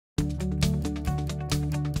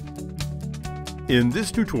In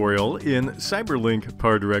this tutorial in Cyberlink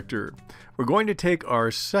PowerDirector, we're going to take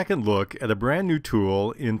our second look at a brand new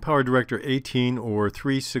tool in PowerDirector 18 or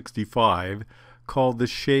 365 called the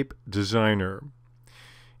Shape Designer.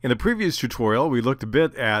 In the previous tutorial, we looked a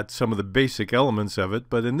bit at some of the basic elements of it,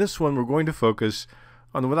 but in this one we're going to focus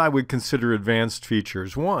on what I would consider advanced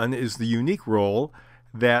features. One is the unique role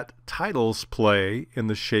that titles play in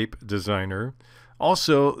the Shape Designer,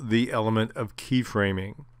 also the element of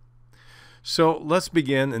keyframing. So let's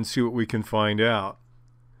begin and see what we can find out.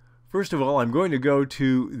 First of all, I'm going to go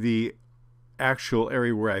to the actual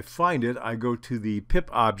area where I find it. I go to the pip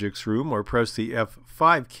objects room or press the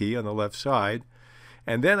F5 key on the left side,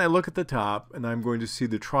 and then I look at the top and I'm going to see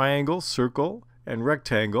the triangle, circle, and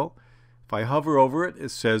rectangle. If I hover over it, it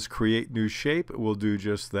says create new shape. It will do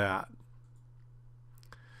just that.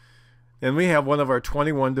 Then we have one of our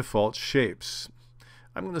 21 default shapes.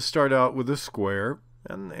 I'm going to start out with a square.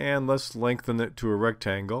 And let's lengthen it to a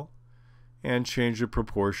rectangle and change the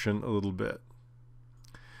proportion a little bit.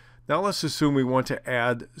 Now let's assume we want to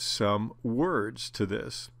add some words to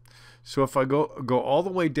this. So if I go all the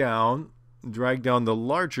way down, drag down the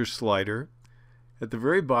larger slider, at the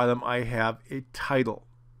very bottom I have a title.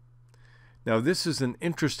 Now this is an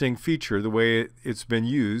interesting feature, the way it's been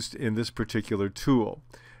used in this particular tool.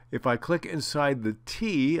 If I click inside the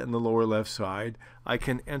T on the lower left side, I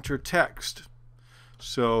can enter text.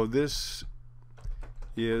 So this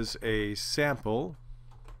is a sample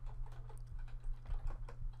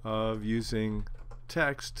of using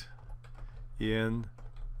text in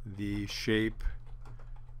the Shape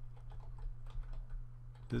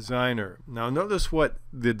Designer. Now notice what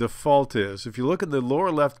the default is. If you look at the lower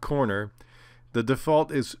left corner, the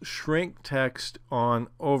default is shrink text on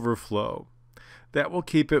overflow. That will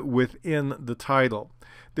keep it within the title.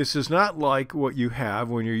 This is not like what you have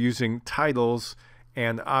when you're using titles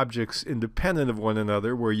and objects independent of one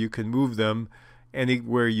another, where you can move them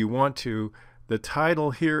anywhere you want to. The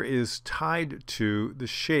title here is tied to the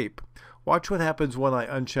shape. Watch what happens when I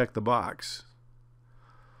uncheck the box.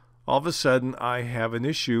 All of a sudden I have an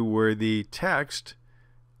issue where the text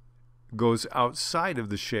goes outside of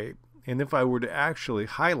the shape. And if I were to actually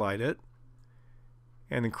highlight it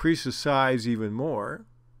and increase the size even more,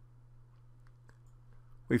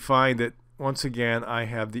 we find that once again, I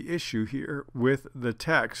have the issue here with the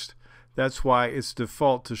text. That's why it's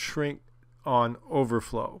default to shrink on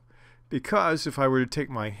overflow. Because if I were to take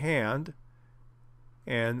my hand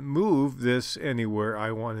and move this anywhere I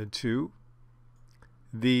wanted to,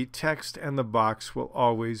 the text and the box will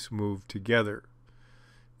always move together.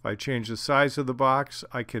 If I change the size of the box,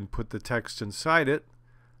 I can put the text inside it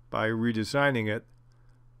by redesigning it,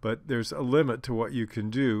 but there's a limit to what you can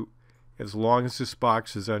do as long as this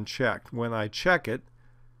box is unchecked. When I check it,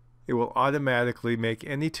 it will automatically make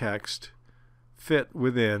any text fit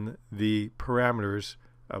within the parameters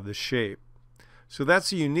of the shape. So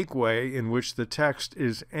that's a unique way in which the text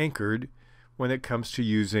is anchored when it comes to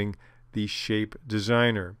using the Shape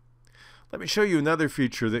Designer. Let me show you another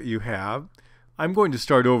feature that you have. I'm going to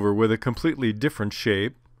start over with a completely different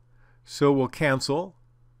shape, so we'll cancel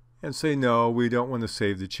and say no, we don't want to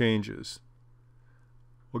save the changes.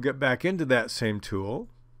 We'll get back into that same tool.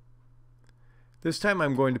 This time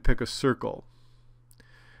I'm going to pick a circle.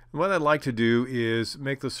 And what I'd like to do is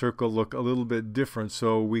make the circle look a little bit different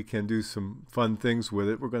so we can do some fun things with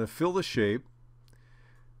it. We're going to fill the shape,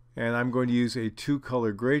 and I'm going to use a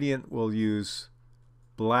two-color gradient. We'll use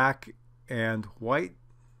black and white,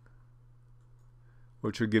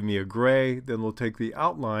 which will give me a gray. Then we'll take the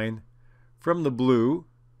outline from the blue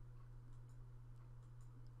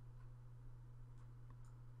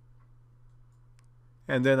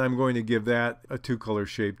and then I'm going to give that a two-color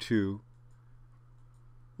shape too.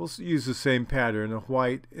 We'll use the same pattern, a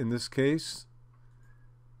white in this case,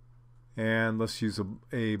 and let's use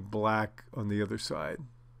a black on the other side.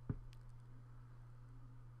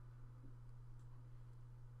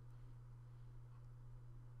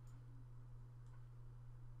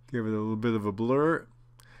 Give it a little bit of a blur.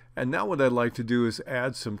 And now what I'd like to do is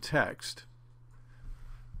add some text.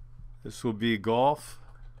 This will be golf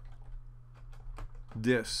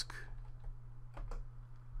disc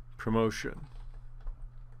promotion.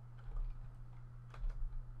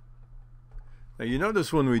 Now you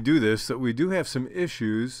notice when we do this that we do have some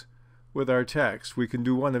issues with our text. We can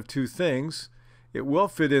do one of two things. It will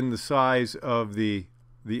fit in the size of the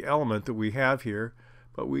element that we have here,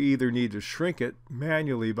 but we either need to shrink it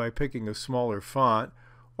manually by picking a smaller font,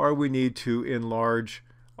 or we need to enlarge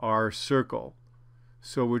our circle.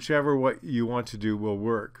 So whichever what you want to do will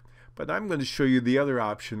work. But I'm going to show you the other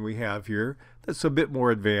option we have here that's a bit more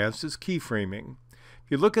advanced. It's keyframing. If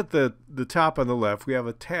If you look at the top on the left, we have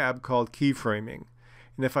a tab called Keyframing.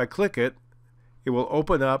 And if I click it, it will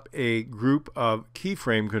open up a group of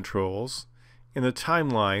keyframe controls in the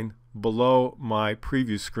timeline below my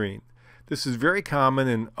preview screen. This is very common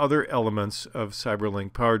in other elements of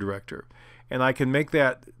CyberLink PowerDirector. And I can make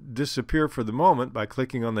that disappear for the moment by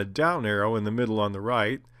clicking on the down arrow in the middle on the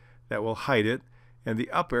right. That will hide it, and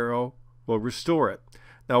the up arrow will restore it.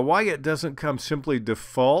 Now, why it doesn't come simply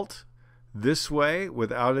default this way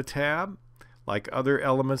without a tab, like other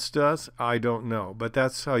elements does, I don't know. But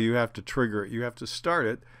that's how you have to trigger it. You have to start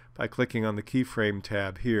it by clicking on the keyframe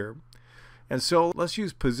tab here. And so let's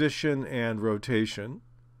use position and rotation.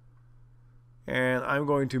 And I'm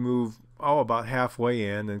going to move about halfway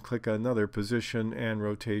in and click another position and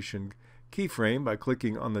rotation keyframe by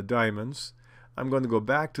clicking on the diamonds. I'm going to go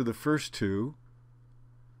back to the first two,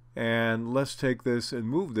 and let's take this and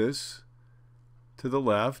move this to the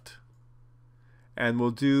left, and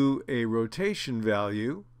we'll do a rotation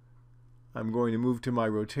value. I'm going to move to my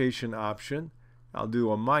rotation option. I'll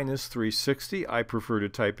do a minus 360. I prefer to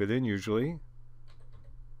type it in usually.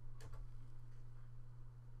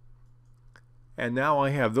 And now I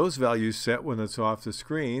have those values set when it's off the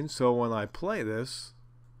screen, so when I play this,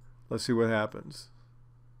 let's see what happens.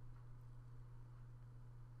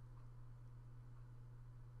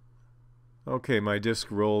 Okay, my disc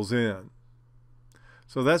rolls in.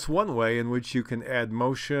 So that's one way in which you can add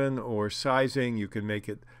motion or sizing. You can make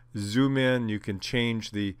it zoom in. You can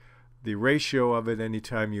change the ratio of it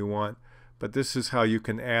anytime you want. But this is how you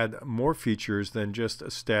can add more features than just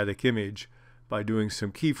a static image by doing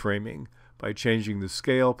some keyframing, by changing the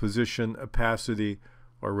scale, position, opacity,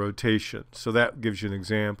 or rotation. So that gives you an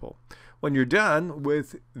example. When you're done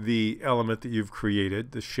with the element that you've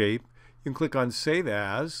created, the shape, you can click on Save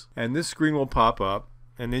As, and this screen will pop up,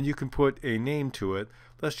 and then you can put a name to it.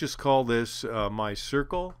 Let's just call this my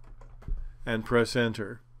circle, and press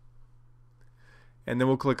Enter. And then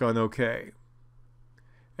we'll click on OK.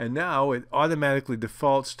 And now it automatically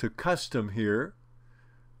defaults to custom here,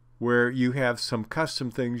 where you have some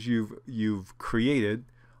custom things you've created.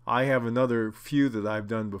 I have another few that I've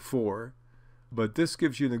done before, but this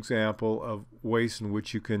gives you an example of ways in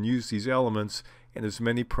which you can use these elements in as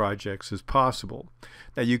many projects as possible.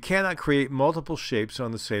 Now, you cannot create multiple shapes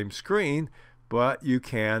on the same screen, but you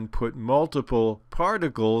can put multiple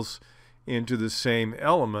particles into the same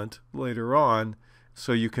element later on,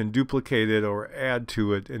 so you can duplicate it or add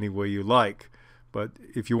to it any way you like. But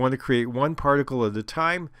if you want to create one particle at a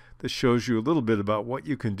time, this shows you a little bit about what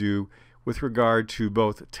you can do with regard to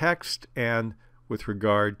both text and with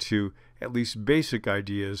regard to at least basic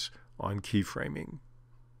ideas on keyframing.